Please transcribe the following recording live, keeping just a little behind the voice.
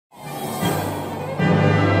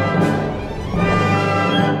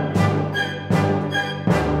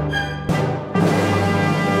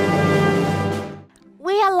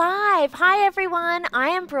Hi everyone, I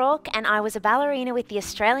am Brooke and I was a ballerina with the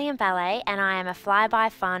Australian Ballet and I am a Fly By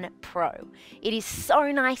Fun pro. It is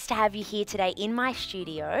so nice to have you here today in my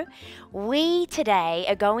studio. We today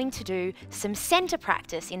are going to do some centre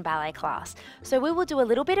practice in ballet class. So we will do a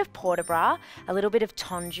little bit of port de bras, a little bit of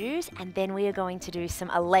tendus, and then we are going to do some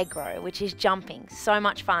allegro, which is jumping. So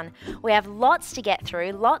much fun. We have lots to get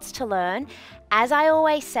through, lots to learn. As I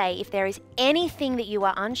always say, if there is anything that you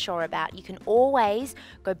are unsure about, you can always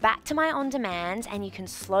go back to my on-demands and you can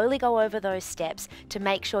slowly go over those steps to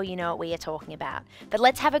make sure you know what we are talking about. But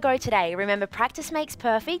let's have a go today. Remember, practice makes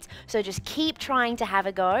perfect, so just keep trying to have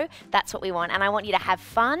a go. That's what we want. And I want you to have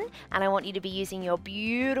fun and I want you to be using your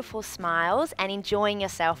beautiful smiles and enjoying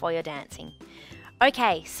yourself while you're dancing.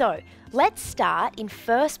 Okay, so let's start in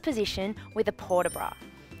first position with a port de bras.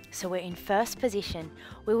 So we're in first position.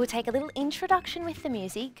 We will take a little introduction with the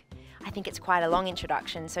music. I think it's quite a long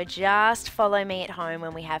introduction, so just follow me at home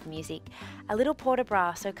when we have music. A little port de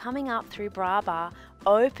bras, so coming up through bras bar,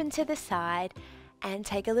 open to the side, and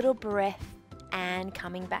take a little breath and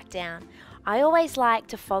coming back down. I always like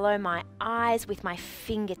to follow my eyes with my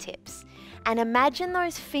fingertips. And imagine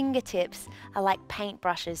those fingertips are like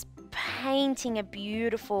paintbrushes, painting a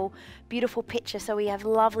beautiful, beautiful picture. So we have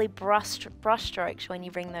lovely brush strokes when you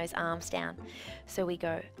bring those arms down. So we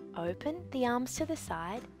go open the arms to the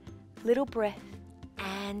side, little breath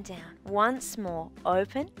and down. Once more,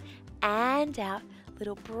 open and out,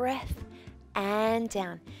 little breath and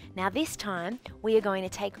down. Now this time we are going to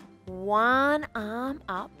take one arm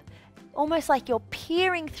up, almost like you're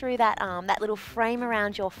peering through that arm, that little frame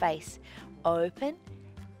around your face. Open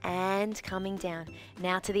and coming down.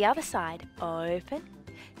 Now to the other side, open,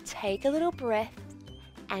 take a little breath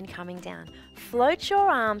and coming down. Float your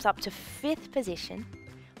arms up to fifth position,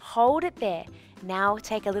 hold it there. Now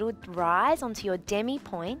take a little rise onto your demi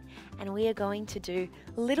point and we are going to do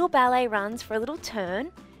little ballet runs for a little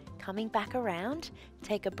turn, coming back around,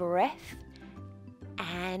 take a breath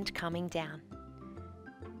and coming down.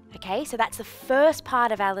 Okay, so that's the first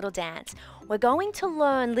part of our little dance. We're going to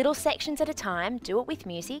learn little sections at a time, do it with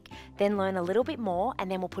music, then learn a little bit more,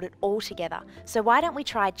 and then we'll put it all together. So why don't we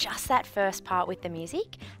try just that first part with the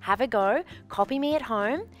music? Have a go, copy me at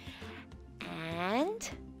home, and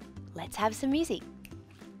let's have some music.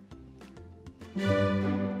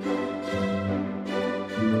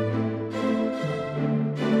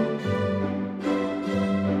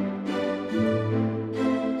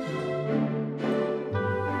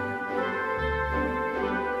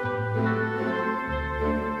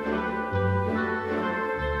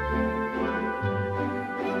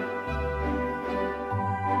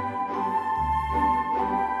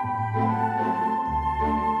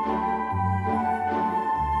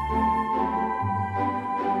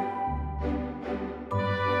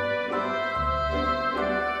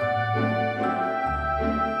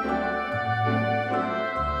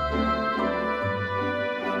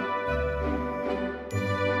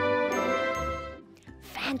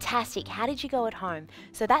 Fantastic. How did you go at home?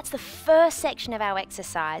 So that's the first section of our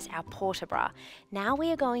exercise, our port de bras. Now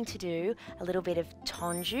we are going to do a little bit of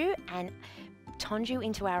tendu and tendu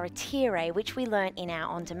into our retire, which we learnt in our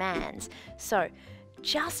on-demands. So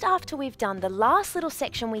just after we've done the last little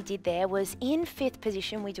section we did there was in fifth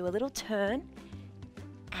position, we do a little turn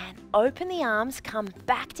and open the arms, come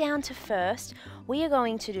back down to first. We are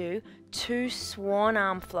going to do two swan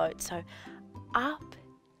arm floats. So up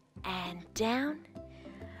and down,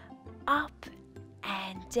 up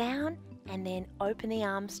and down, and then open the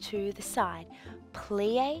arms to the side.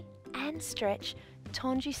 Plie and stretch,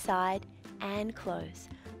 tendu side and close.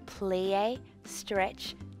 Plie,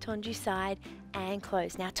 stretch, tendu side and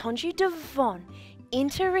close. Now tendu devant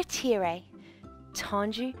into retire,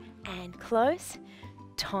 tendu and close,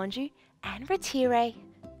 tendu and retire,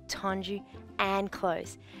 tendu and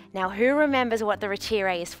close. Now who remembers what the retire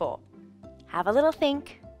is for? Have a little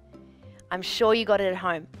think. I'm sure you got it at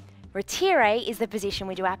home. Retire is the position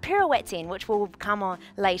we do our pirouettes in, which will come on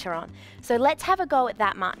later on. So let's have a go at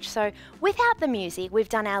that much. So without the music, we've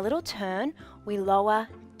done our little turn. We lower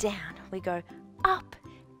down. We go up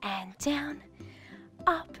and down,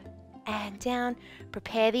 up and down.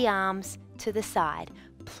 Prepare the arms to the side.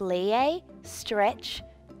 Plie, stretch,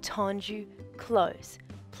 tendu, close.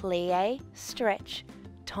 Plie, stretch,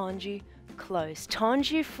 tendu, close.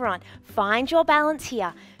 Tendu front. Find your balance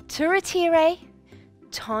here. To retire,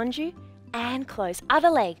 tendu and close. Other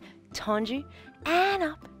leg, tendu and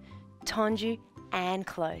up, tendu and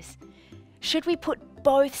close. Should we put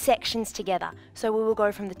both sections together? So we will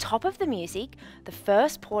go from the top of the music, the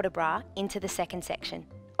first port de bras, into the second section.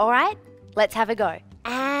 All right, let's have a go.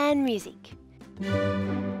 And music.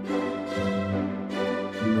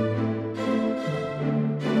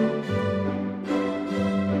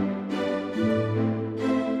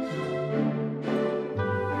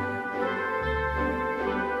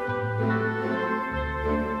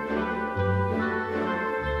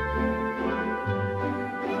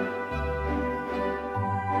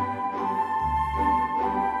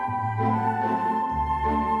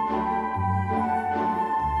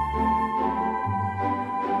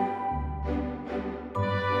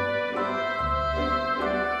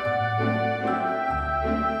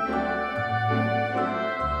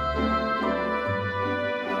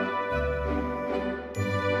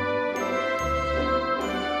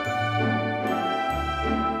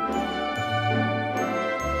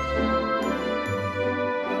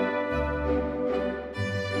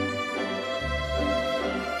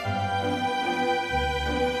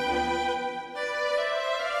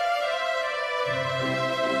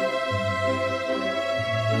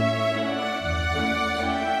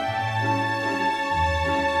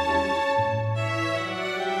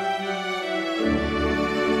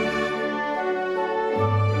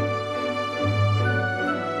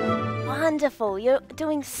 Wonderful, you're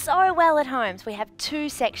doing so well at home. So we have 2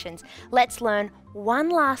 sections. Let's learn one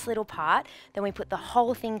last little part, then we put the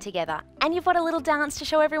whole thing together. And you've got a little dance to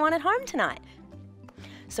show everyone at home tonight.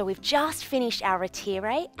 So we've just finished our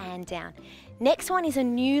retire and down. Next one is a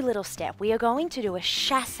new little step. We are going to do a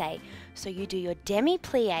chassé. So you do your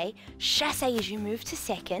demi-plie, chassé as you move to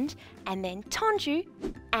second, and then tendu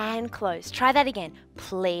and close. Try that again.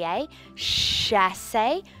 Plie,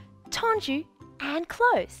 chassé, tendu, and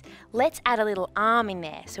close. Let's add a little arm in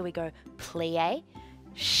there. So we go plie,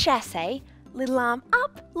 chassé, little arm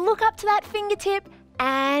up, look up to that fingertip,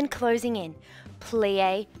 and closing in.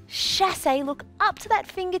 Plie, chassé, look up to that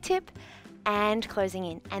fingertip, and closing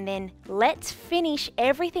in. And then let's finish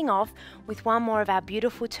everything off with one more of our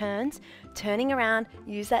beautiful turns. Turning around,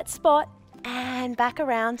 use that spot, and back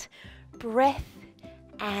around, breath,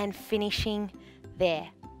 and finishing there.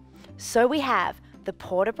 So we have the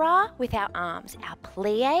port de bras with our arms, our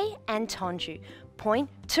plie and tendu. Point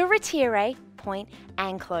to retire, point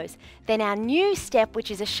and close. Then our new step,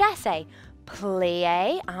 which is a chassé.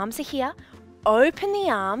 Plie, arms are here. Open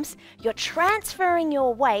the arms. You're transferring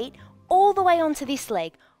your weight all the way onto this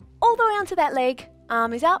leg. All the way onto that leg.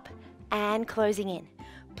 Arm is up and closing in.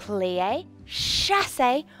 Plie,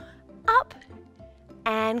 chassé, up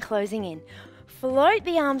and closing in. Float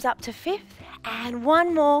the arms up to 5th and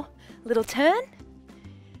one more little turn.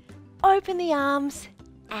 Open the arms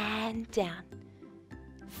and down.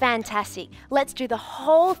 Fantastic. Let's do the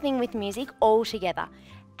whole thing with music all together.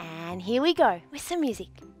 And here we go with some music.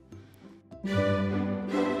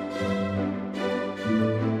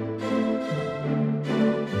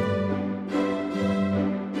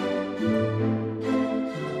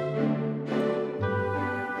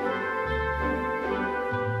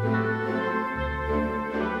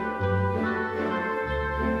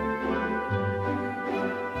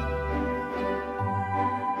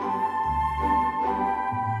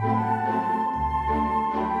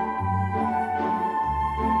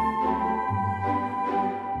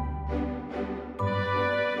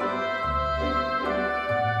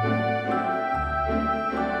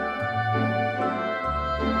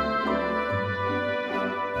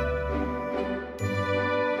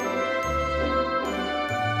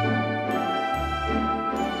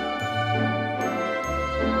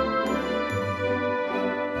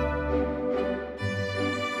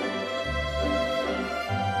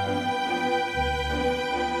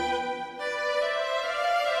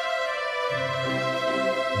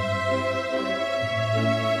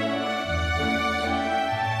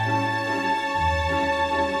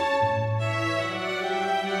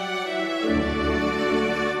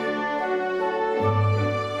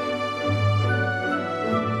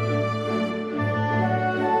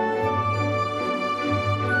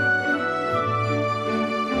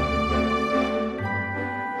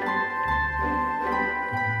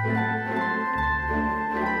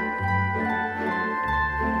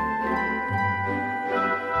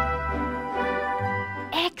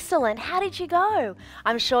 Excellent. How did you go?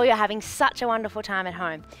 I'm sure you're having such a wonderful time at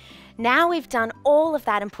home. Now we've done all of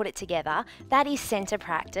that and put it together, that is centre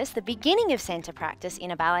practice, the beginning of centre practice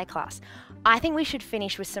in a ballet class. I think we should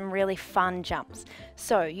finish with some really fun jumps.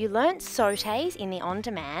 So you learnt sautés in the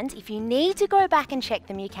on-demand. If you need to go back and check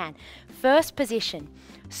them, you can. First position,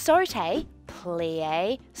 sauté,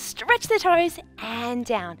 plie, stretch the toes and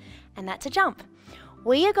down. And that's a jump.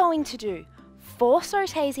 We are going to do 4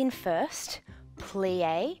 sautés in first,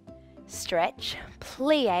 plie, stretch,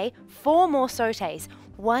 plie, 4 more sautés.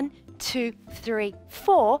 1, 2, 3,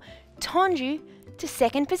 4, tendu to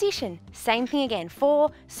second position. Same thing again, 4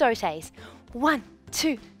 sautés. 1,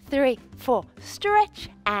 2, 3, 4, stretch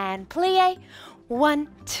and plie. 1,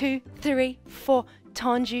 2, 3, 4,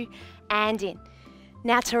 tendu and in.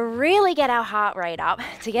 Now to really get our heart rate up,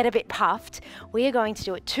 to get a bit puffed, we are going to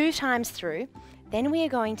do it 2 times through. Then we are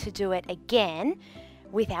going to do it again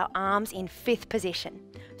with our arms in 5th position.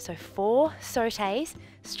 So 4 sautés,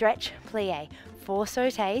 stretch, plie. 4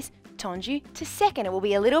 sautés, tendu to second. It will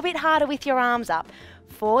be a little bit harder with your arms up.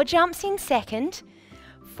 4 jumps in second,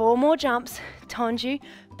 4 more jumps, tendu,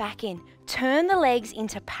 back in. Turn the legs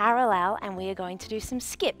into parallel and we are going to do some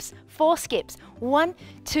skips. 4 skips. 1,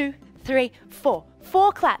 2, 3, 4.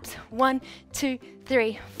 4 claps. 1, 2,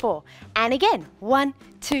 3, 4. And again, 1,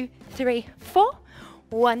 2, 3, 4.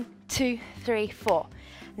 1, 2, 3, 4.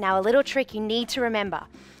 Now a little trick you need to remember.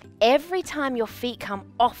 Every time your feet come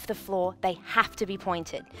off the floor, they have to be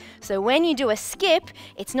pointed. So when you do a skip,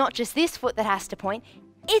 it's not just this foot that has to point,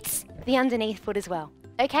 it's the underneath foot as well.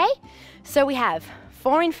 Okay? So we have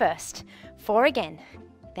 4 in first, 4 again,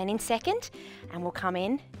 then in second, and we'll come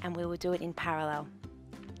in and we will do it in parallel.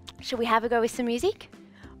 Should we have a go with some music?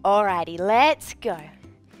 Alrighty, let's go.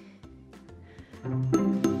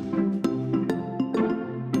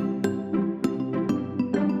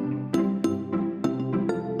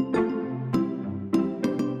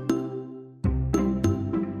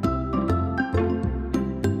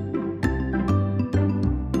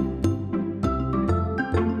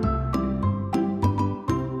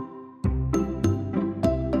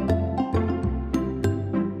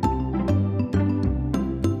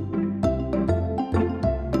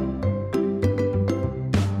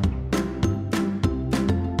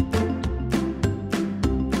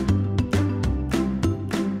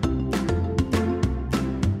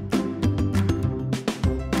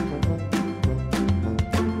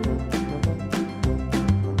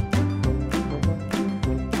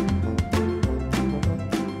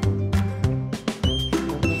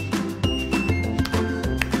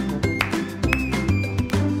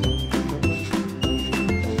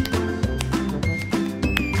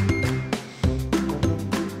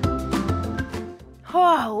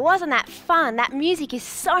 Oh, wasn't that fun? That music is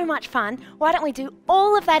so much fun. Why don't we do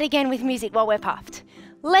all of that again with music while we're puffed?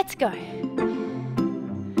 Let's go.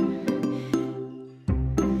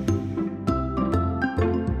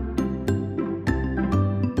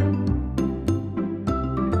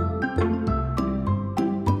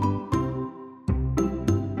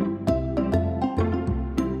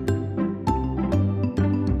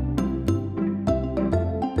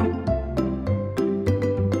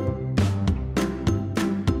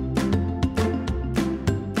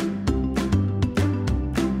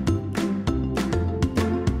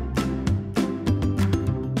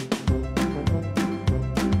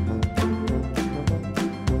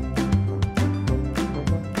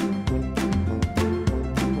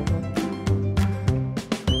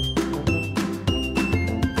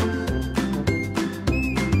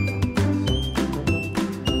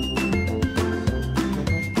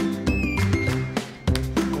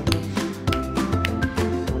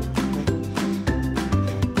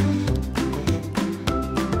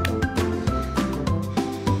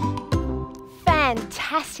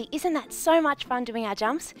 Fantastic. Isn't that so much fun doing our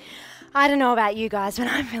jumps? I don't know about you guys, but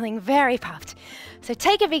I'm feeling very puffed. So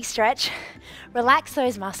take a big stretch, relax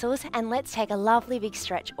those muscles, and let's take a lovely big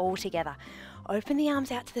stretch all together. Open the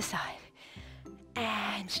arms out to the side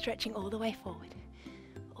and stretching all the way forward,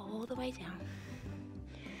 all the way down.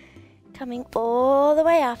 Coming all the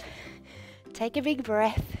way up. Take a big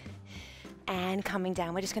breath and coming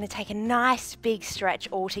down. We're just going to take a nice big stretch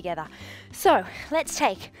all together. So let's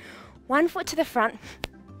take one foot to the front,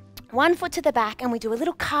 one foot to the back, and we do a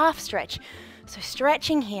little calf stretch. So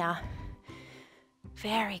stretching here.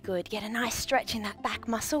 Very good. Get a nice stretch in that back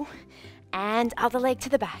muscle. And other leg to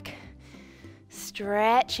the back.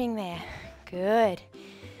 Stretching there. Good.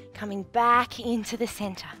 Coming back into the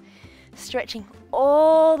center. Stretching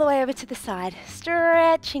all the way over to the side.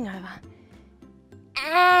 Stretching over.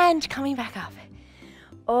 And coming back up.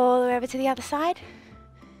 All the way over to the other side.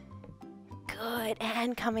 Good.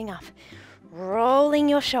 And coming up. Rolling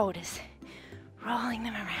your shoulders. Rolling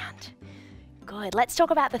them around. Good. Let's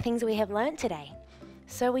talk about the things we have learned today.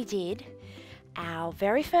 So we did our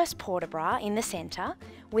very first port de bras in the center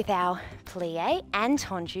with our plie and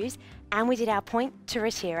tendus, and we did our point to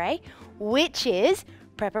retire, which is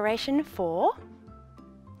preparation for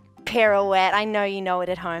pirouette. I know you know it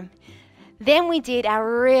at home. Then we did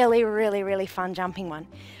our really fun jumping one.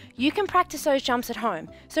 You can practice those jumps at home.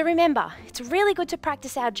 So remember, it's really good to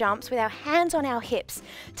practice our jumps with our hands on our hips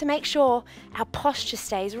to make sure our posture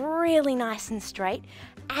stays really nice and straight.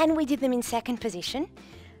 And we did them in second position.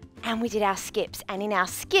 And we did our skips. And in our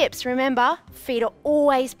skips, remember, feet are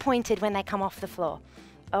always pointed when they come off the floor.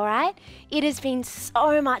 All right? It has been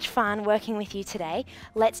so much fun working with you today.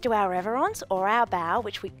 Let's do our reverence or our bow,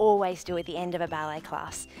 which we always do at the end of a ballet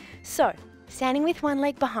class. So, standing with one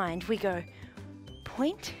leg behind, we go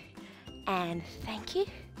point and thank you,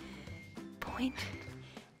 point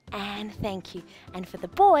and thank you. And for the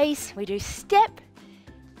boys, we do step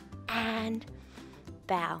and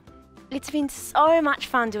bow. It's been so much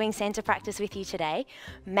fun doing center practice with you today.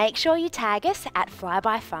 Make sure you tag us at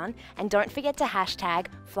FlyByFun and don't forget to hashtag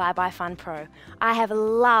FlyByFunPro. I have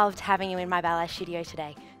loved having you in my ballet studio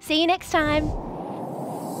today. See you next time.